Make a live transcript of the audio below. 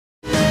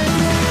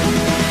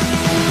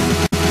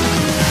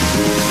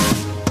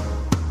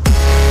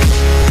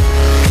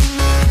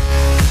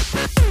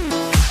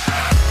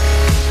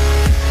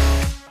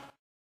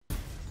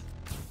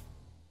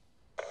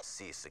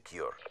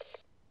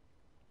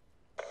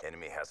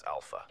Enemy has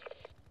Alpha.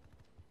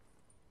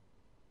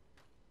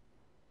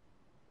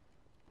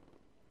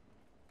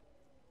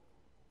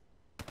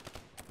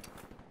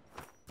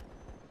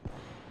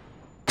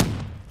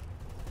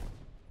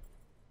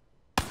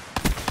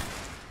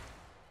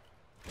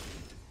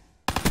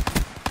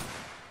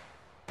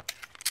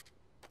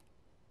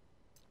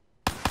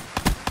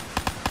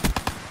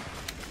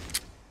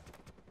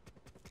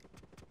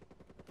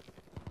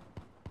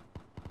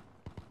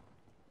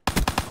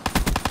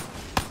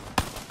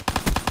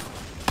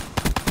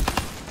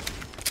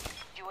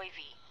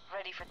 UAV,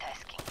 ready for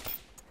tasking.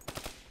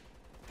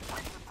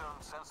 When you turn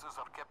sensors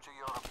or capture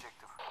your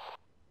objective.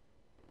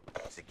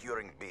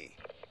 Securing B.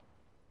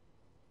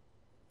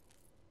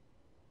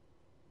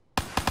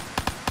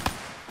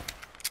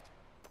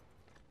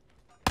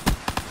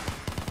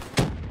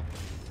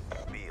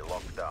 B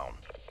locked down.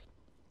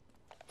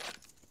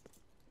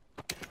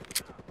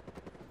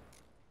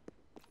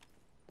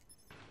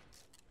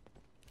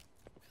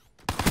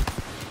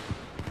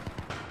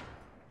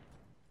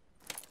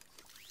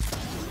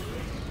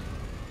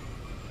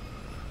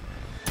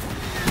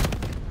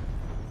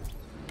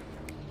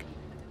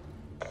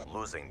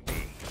 Losing B.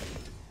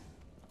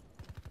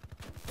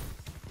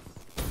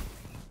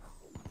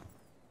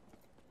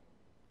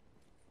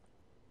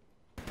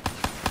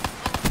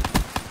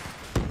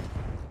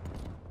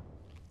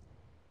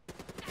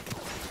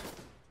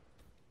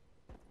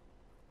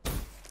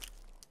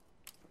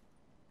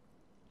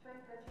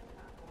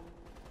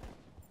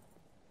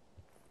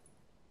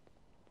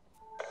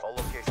 All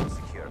locations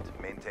secured.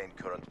 Maintain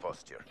current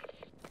posture.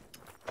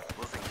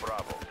 Losing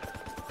Bravo.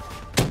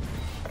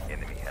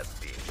 Enemy has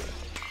B.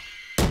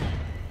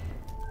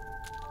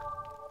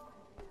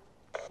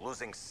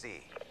 Losing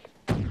C.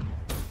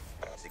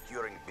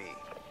 Securing B.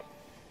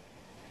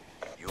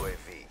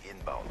 UAV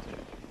inbound.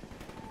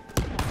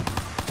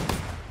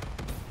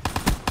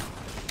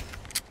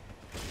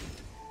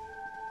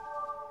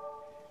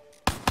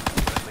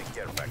 Friendly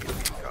care package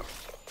incoming.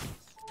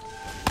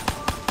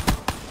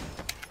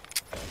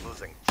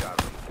 Losing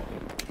Charlie.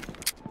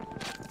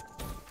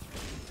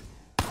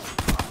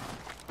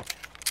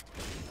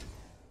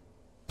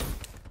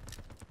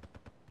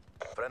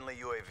 Friendly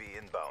UAV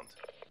inbound.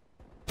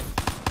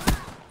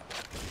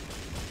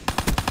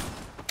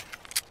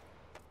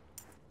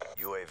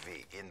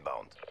 UAV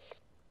inbound.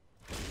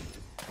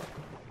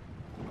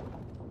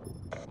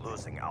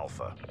 Losing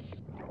Alpha.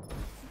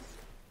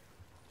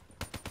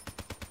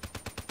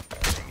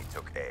 Enemy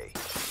took A.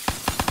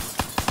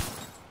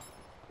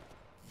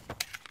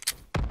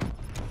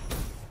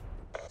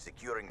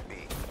 Securing B.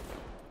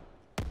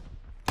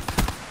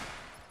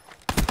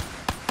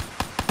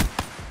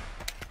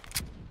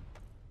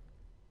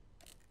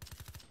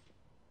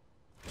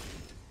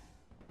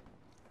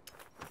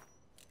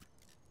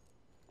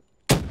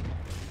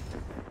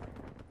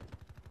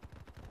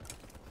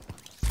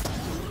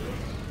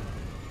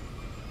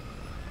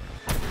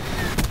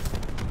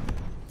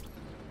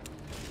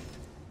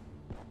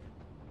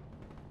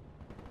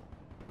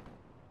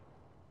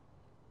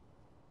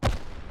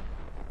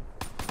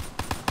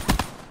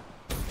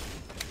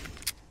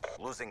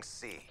 Losing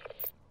C.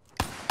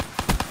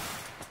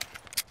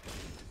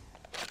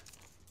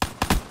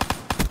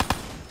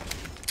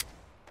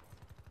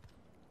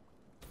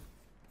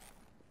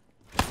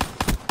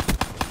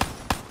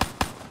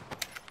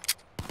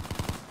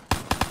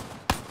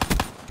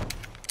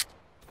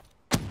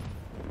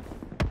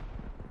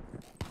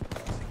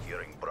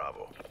 Securing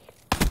Bravo.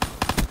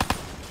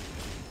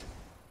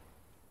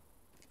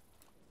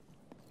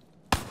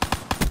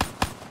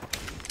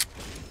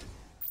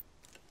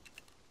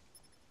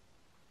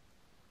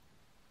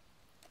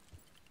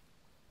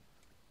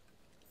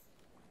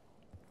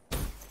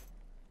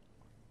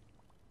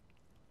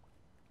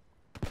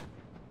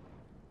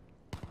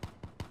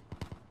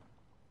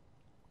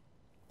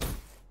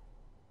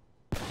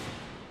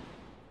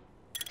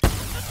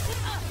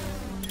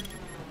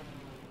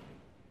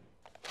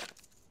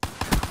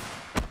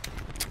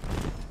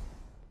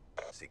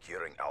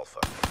 Securing Alpha.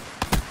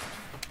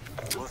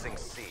 Losing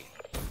C.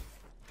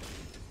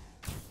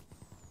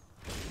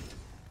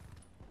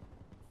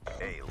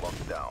 A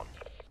locked down.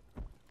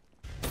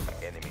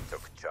 Enemy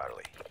took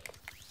Charlie.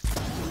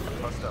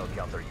 Hostile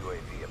counter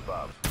UAV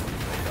above.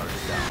 Radar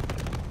is down.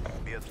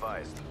 Be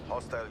advised,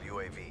 hostile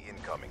UAV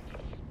incoming.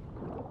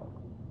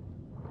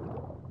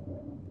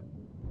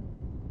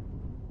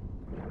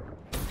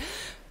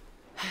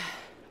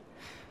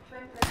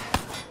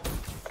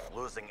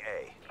 Losing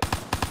A.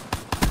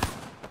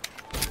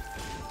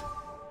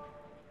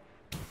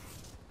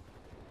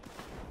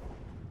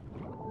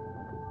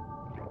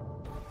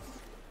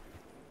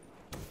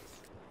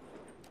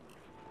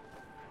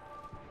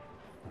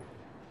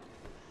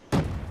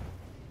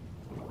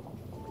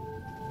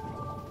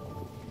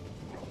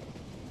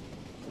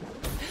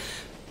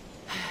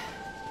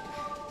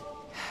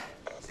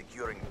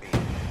 Securing B.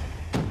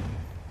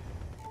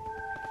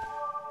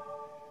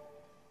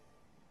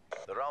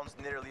 The round's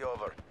nearly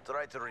over.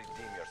 Try to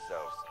redeem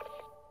yourselves.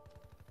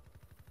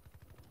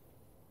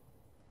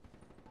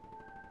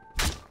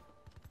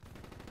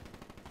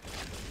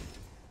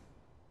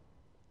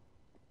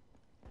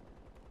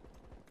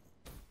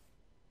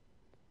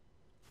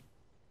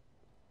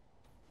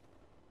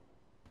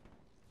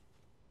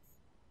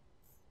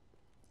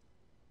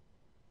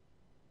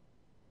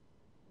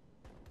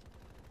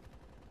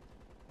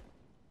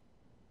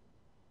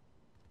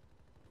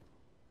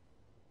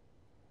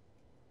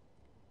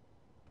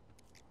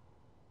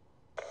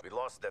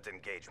 lost that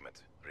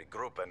engagement.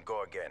 Regroup and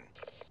go again.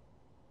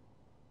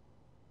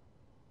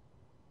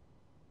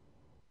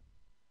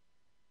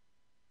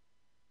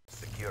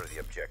 Secure the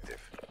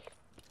objective.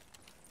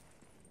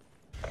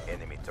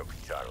 Enemy took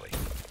Charlie.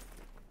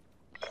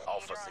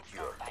 Alpha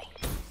secure.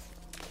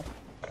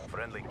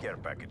 Friendly care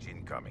package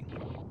incoming.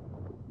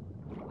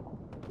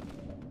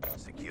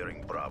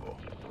 Securing Bravo.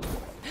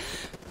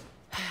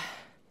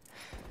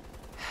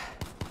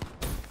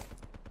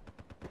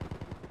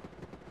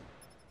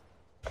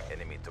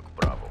 Enemy took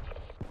Bravo.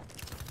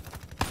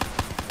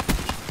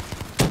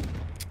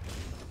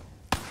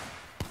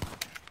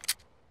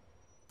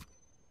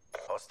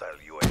 Hostile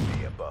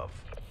UAV above.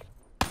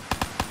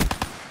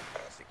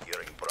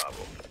 Securing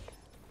Bravo.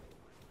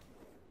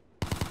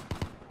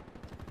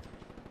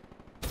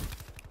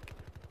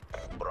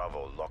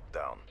 Bravo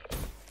lockdown.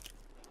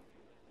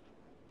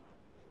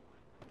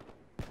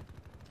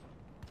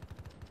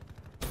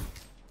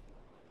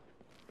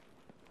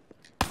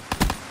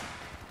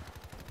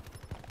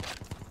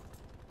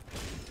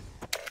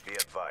 Be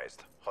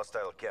advised,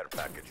 hostile care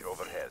package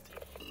overhead.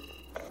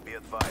 Be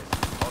advised,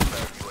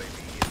 hostile UAV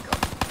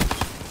incoming.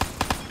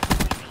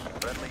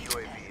 Friendly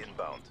UAV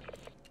inbound.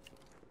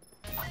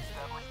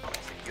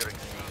 Securing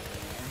C.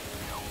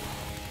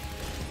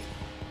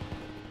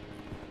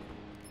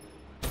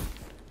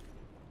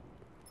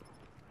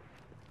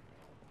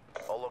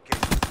 All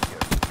locations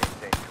secure.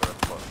 Maintain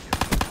current posture.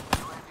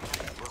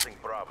 Losing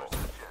Bravo.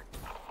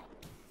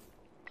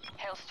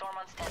 Hailstorm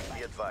on standby.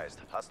 Be advised,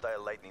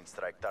 hostile lightning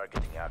strike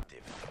targeting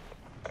active.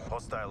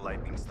 Hostile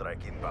lightning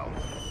strike inbound.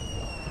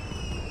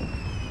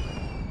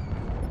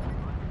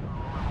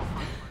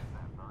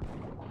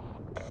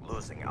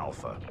 Losing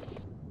Alpha.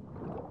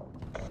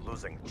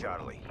 Losing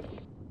Charlie.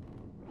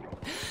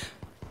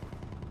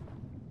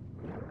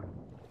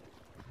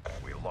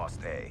 We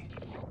lost A.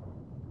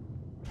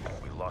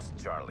 We lost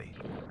Charlie.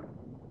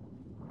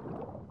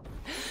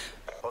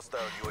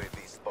 Hostile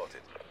UAV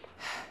spotted.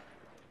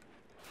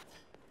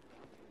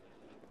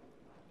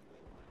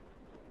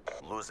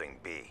 Losing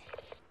B.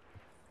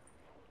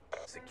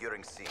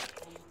 Securing C.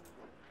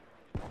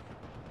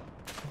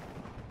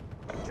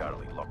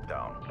 Charlie locked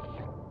down.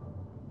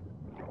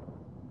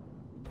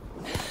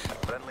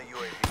 Friendly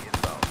UAV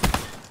inbound.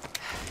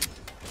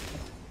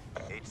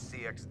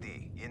 HCXD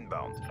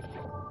inbound.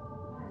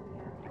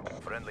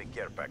 Friendly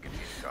care package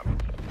incoming.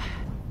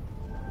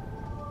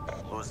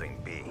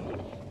 Losing B.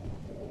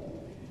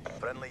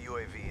 Friendly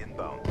UAV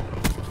inbound.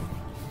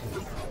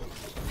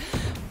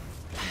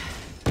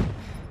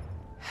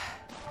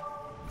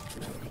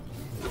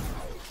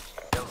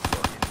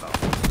 Hellstorm inbound.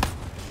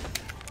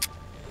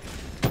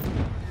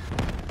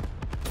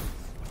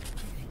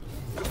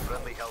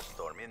 Friendly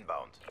Hellstorm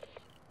inbound.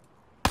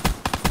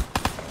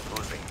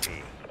 Losing B.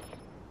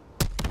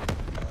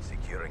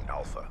 Securing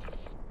Alpha.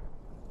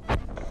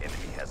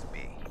 Enemy has B.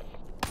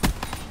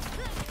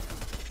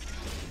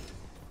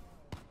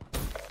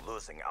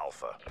 Losing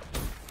Alpha.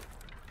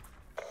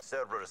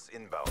 Cerberus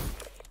inbound.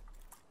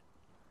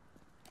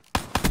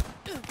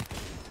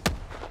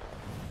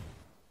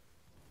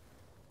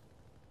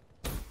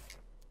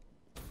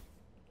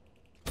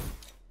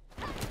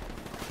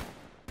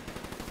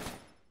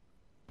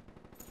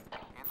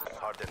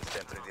 Hardened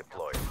sentry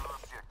deployed.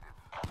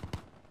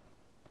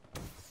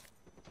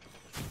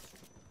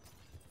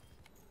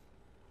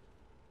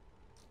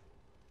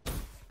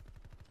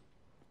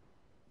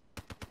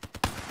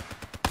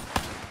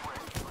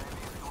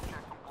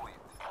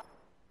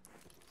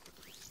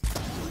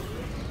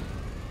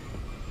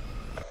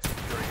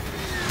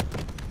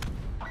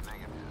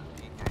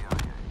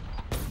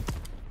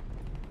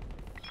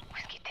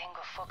 Whiskey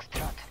Tango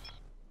Foxtrot.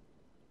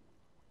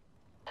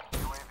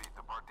 UAV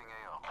departing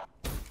AO.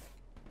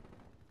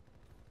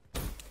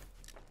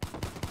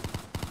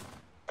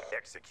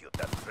 Execute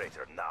that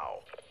traitor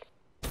now.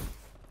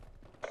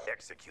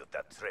 Execute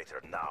that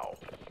traitor now.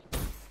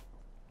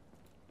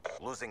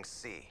 Losing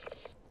C.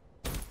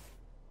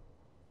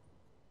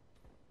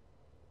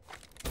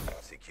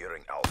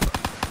 Securing Alpha.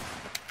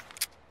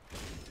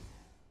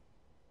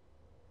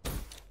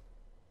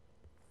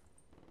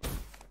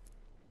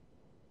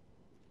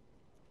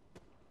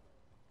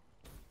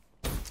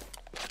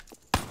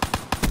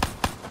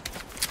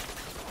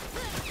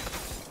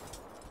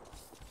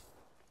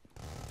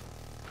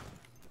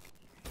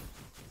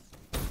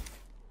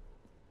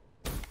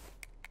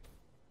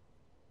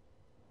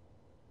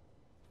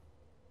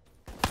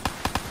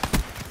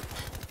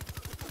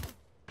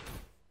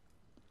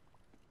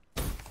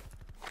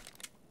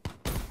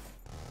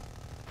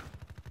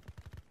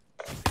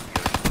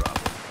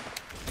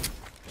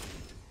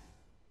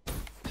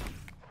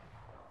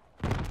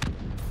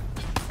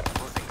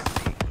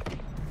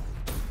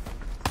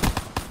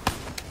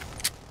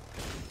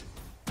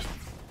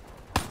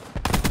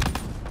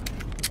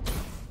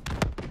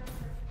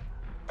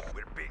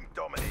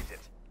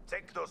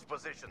 Those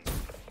positions.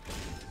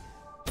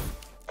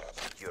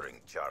 Securing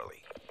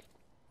Charlie.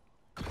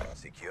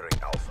 Securing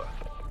Alpha.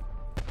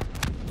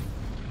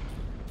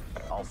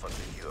 Alpha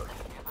secure.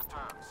 In the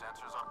turn,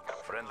 sensors are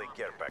captured. Friendly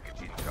care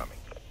package incoming.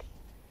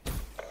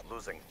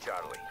 Losing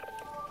Charlie.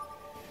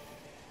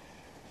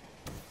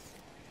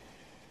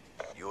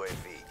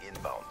 UAV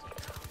inbound.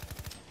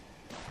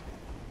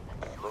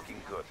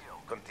 Looking good.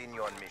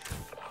 Continue on mission.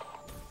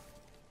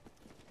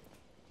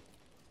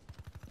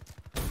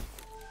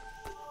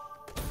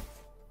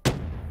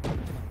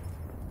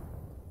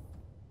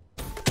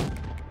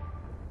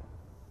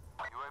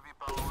 UAV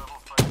power level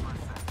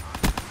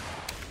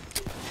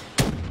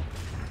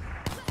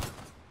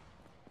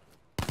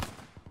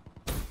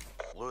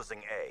 5%.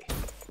 Losing A.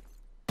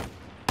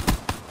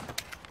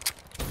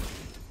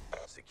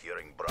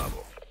 Securing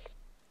Bravo.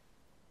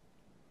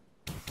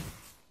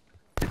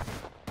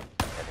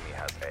 Enemy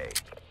has A.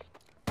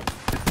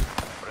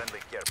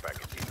 Friendly care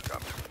package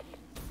incoming.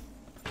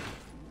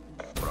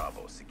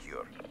 Bravo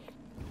secure.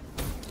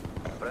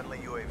 Friendly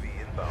UAV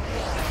inbound.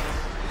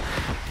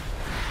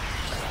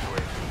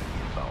 UAV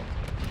inbound.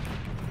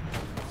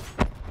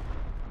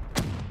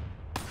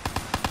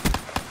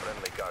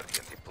 Friendly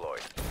Guardian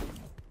deployed.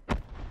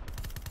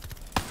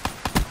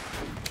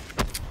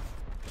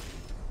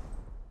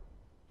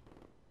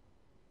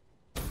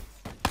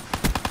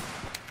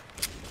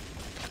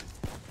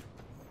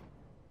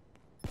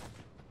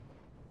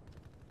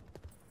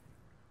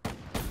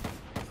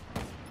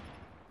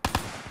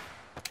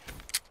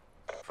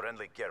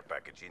 Friendly care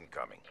package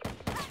incoming.